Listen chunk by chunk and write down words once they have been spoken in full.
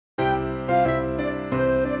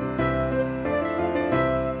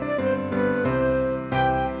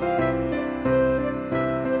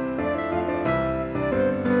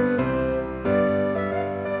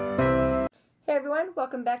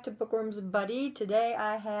welcome back to Bookworms Buddy. Today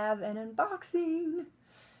I have an unboxing.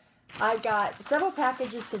 I've got several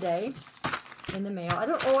packages today in the mail. I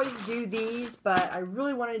don't always do these, but I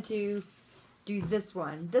really wanted to do this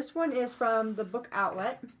one. This one is from the Book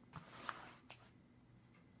Outlet.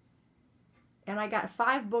 And I got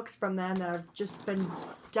 5 books from them that I've just been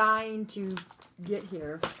dying to get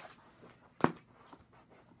here.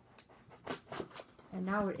 And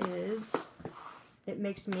now it is. It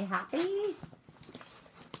makes me happy.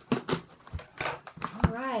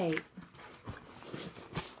 All right.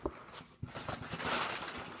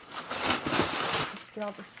 Let's get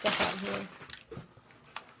all the stuff out here.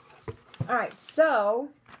 All right, so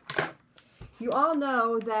you all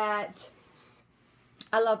know that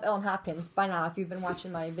I love Ellen Hopkins by now if you've been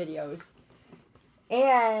watching my videos.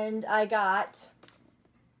 And I got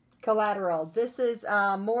Collateral. This is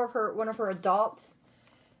more of one of her adult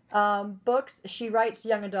books. She writes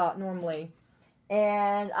young adult normally.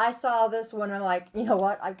 And I saw this one and I'm like, you know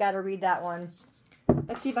what? I've got to read that one.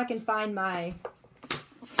 Let's see if I can find my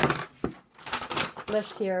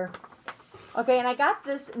list here. Okay, and I got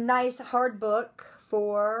this nice hard book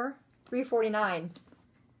for $3.49.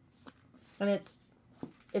 And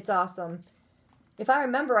it's awesome. If I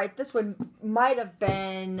remember right, this one might have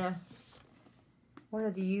been one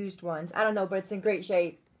of the used ones. I don't know, but it's in great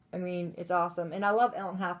shape. I mean, it's awesome. And I love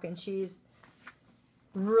Ellen Hopkins. She's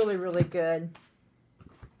really, really good.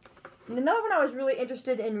 And another one I was really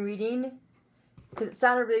interested in reading, because it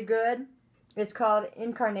sounded really good, is called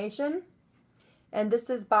Incarnation. And this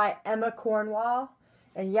is by Emma Cornwall.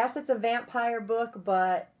 And yes, it's a vampire book,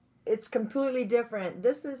 but it's completely different.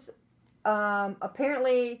 This is,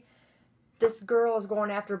 apparently, this girl is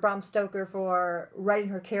going after Bram Stoker for writing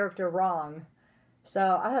her character wrong.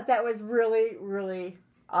 So I thought that was really, really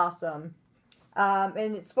awesome.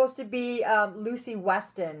 And it's supposed to be Lucy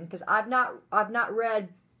Weston, because I've not read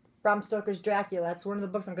Bram Stoker's Dracula. That's one of the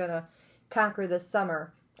books I'm gonna conquer this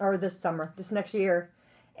next year.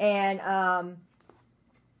 And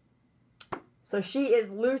so she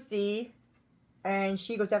is Lucy, and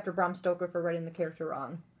she goes after Bram Stoker for writing the character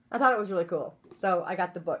wrong. I thought it was really cool, so I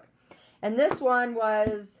got the book. And this one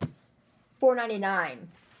was $4.99.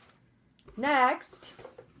 Next,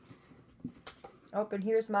 and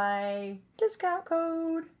here's my discount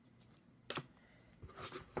code.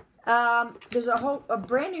 There's a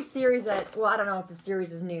brand new series that, well, I don't know if the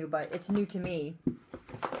series is new, but it's new to me.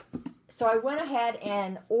 So I went ahead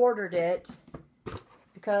and ordered it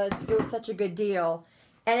because it was such a good deal.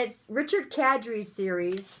 And it's Richard Kadri's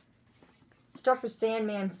series. It starts with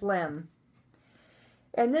Sandman Slim.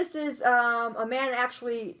 And this is a man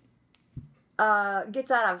actually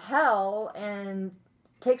gets out of hell and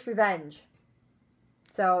takes revenge.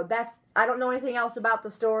 So I don't know anything else about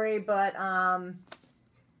the story, but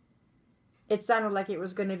it sounded like it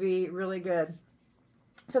was going to be really good.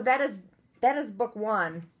 So that is book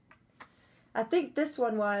 1. I think this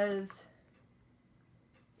one was,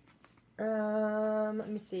 let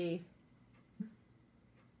me see.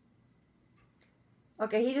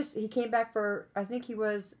 Okay, he came back for, I think he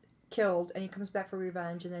was killed, and he comes back for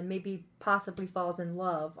revenge, and then maybe possibly falls in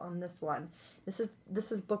love on this one. This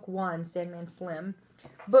is book 1, Sandman Slim.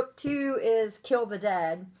 Book 2 is Kill the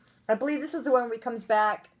Dead. I believe this is the one where he comes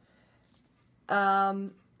back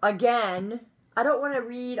again. I don't want to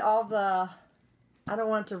read all the, I don't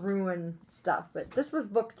want to ruin stuff, but this was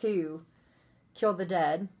book 2, Kill the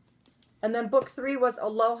Dead. And then book 3 was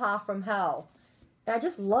Aloha from Hell. And I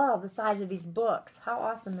just love the size of these books. How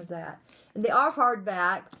awesome is that? And they are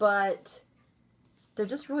hardback, but they're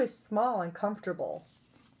just really small and comfortable.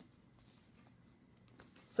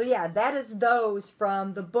 So yeah, that is those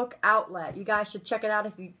from the Book Outlet. You guys should check it out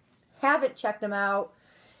if you haven't checked them out.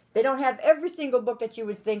 They don't have every single book that you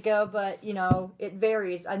would think of, but, you know, it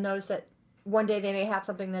varies. I noticed that one day they may have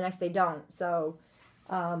something, the next they don't. So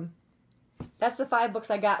that's the 5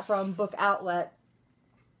 books I got from Book Outlet.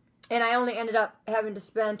 And I only ended up having to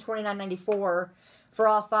spend $29.94 for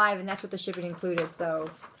all 5, and that's what the shipping included. So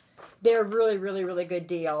they're a really, really, really good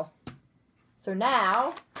deal. So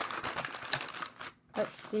now,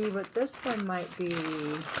 let's see what this one might be.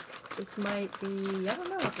 This might be, I don't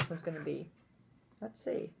know what this one's going to be. Let's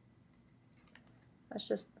see. Let's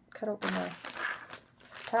just cut open the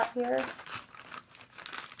top here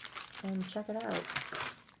and check it out.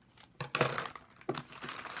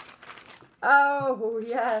 Oh,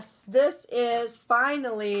 yes. This is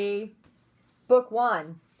finally book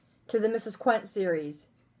 1 to the Mrs. Quent series.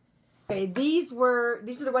 Okay, these are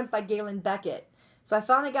the ones by Galen Beckett. So I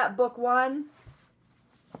finally got book 1.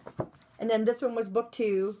 And then this one was book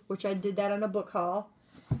 2, which I did that on a book haul.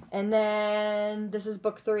 And then this is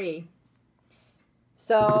book 3.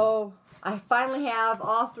 So I finally have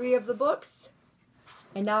all 3 of the books,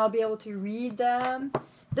 and now I'll be able to read them.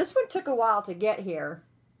 This one took a while to get here,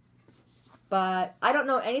 but I don't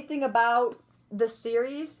know anything about this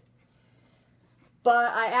series,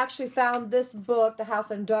 but I actually found this book, The House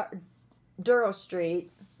on Duro Street.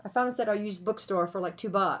 I found this at our used bookstore for like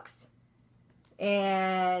 $2.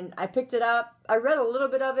 And I picked it up. I read a little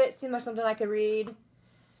bit of it. It seemed like something I could read.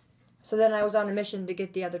 So then I was on a mission to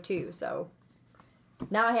get the other 2. So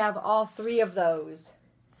now I have all 3 of those.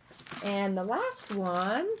 And the last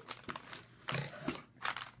one,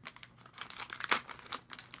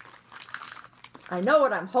 I know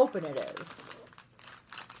what I'm hoping it is.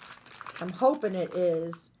 I'm hoping it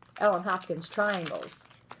is Ellen Hopkins Triangles.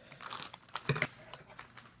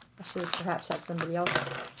 I should have perhaps had somebody else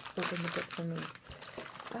open the book for me.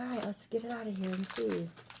 Alright, let's get it out of here and see.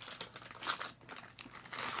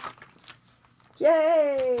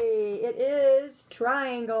 Yay! It is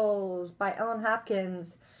Triangles by Ellen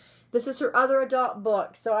Hopkins. This is her other adult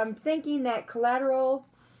book. So I'm thinking that Collateral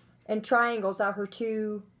and Triangles are her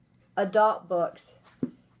 2 adult books.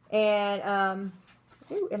 And,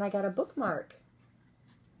 ooh, and I got a bookmark.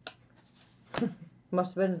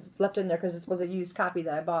 Must have been left in there because this was a used copy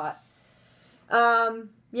that I bought.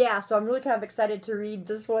 Yeah, so I'm really kind of excited to read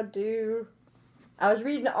this one too. I was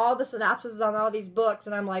reading all the synopses on all these books,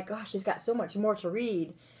 and I'm like, gosh, she's got so much more to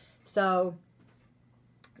read. So,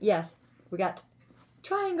 yes, we got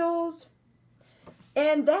Triangles.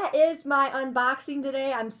 And that is my unboxing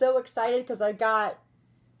today. I'm so excited because I got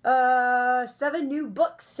 7 new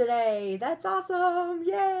books today. That's awesome.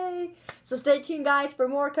 Yay. So stay tuned, guys, for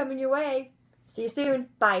more coming your way. See you soon.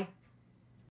 Bye.